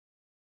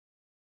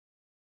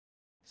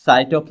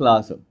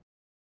Cytoplasm.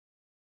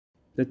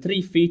 The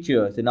three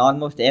features in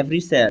almost every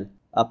cell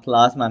are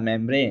plasma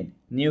membrane,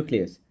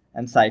 nucleus,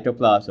 and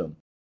cytoplasm.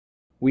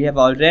 We have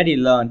already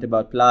learned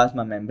about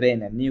plasma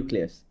membrane and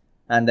nucleus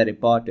and their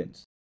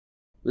importance.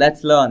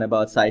 Let's learn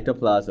about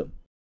cytoplasm.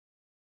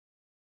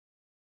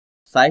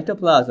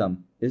 Cytoplasm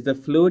is the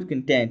fluid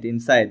content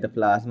inside the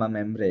plasma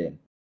membrane.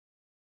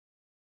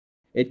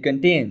 It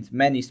contains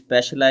many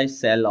specialized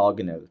cell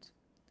organelles.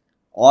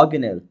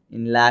 Organelle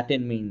in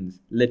Latin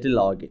means little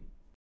organ.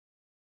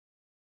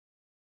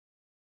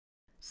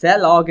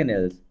 Cell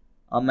organelles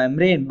are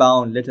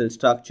membrane-bound little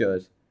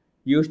structures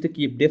used to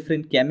keep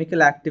different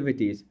chemical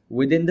activities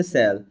within the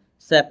cell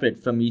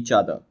separate from each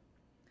other.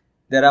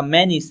 There are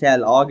many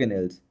cell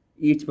organelles,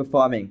 each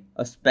performing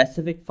a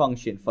specific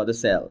function for the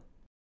cell.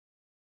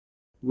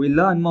 We'll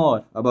learn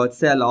more about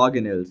cell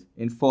organelles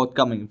in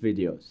forthcoming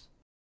videos.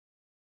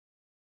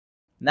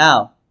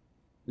 Now,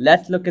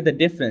 let's look at the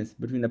difference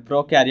between a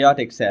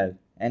prokaryotic cell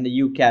and a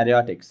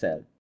eukaryotic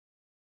cell.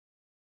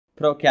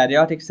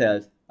 Prokaryotic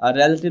cells are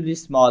relatively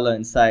smaller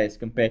in size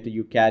compared to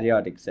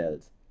eukaryotic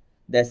cells.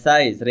 Their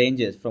size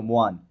ranges from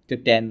 1 to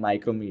 10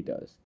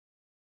 micrometers.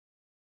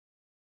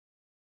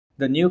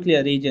 The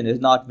nuclear region is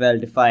not well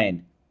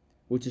defined,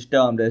 which is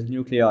termed as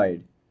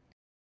nucleoid.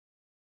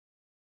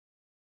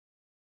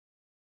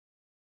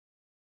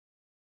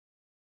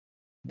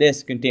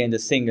 This contains a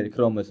single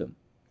chromosome.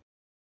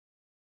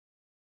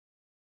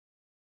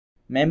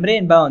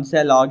 Membrane-bound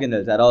cell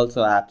organelles are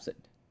also absent.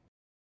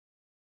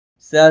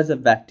 Cells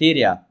of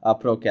bacteria are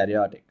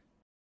prokaryotic.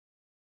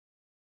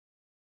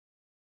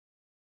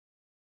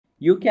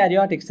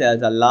 Eukaryotic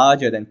cells are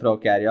larger than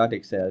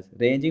prokaryotic cells,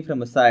 ranging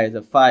from a size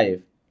of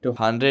 5 to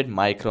 100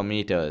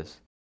 micrometers.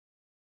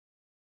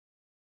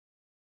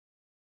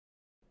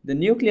 The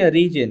nuclear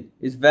region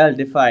is well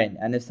defined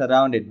and is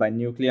surrounded by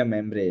nuclear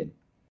membrane.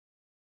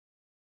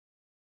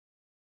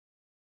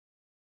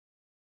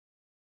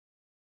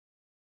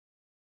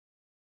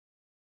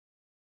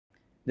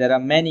 There are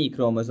many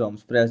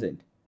chromosomes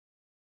present.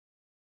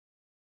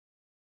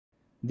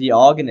 The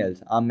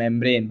organelles are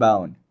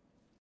membrane-bound.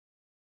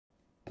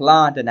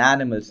 Plant and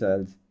animal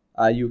cells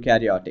are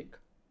eukaryotic.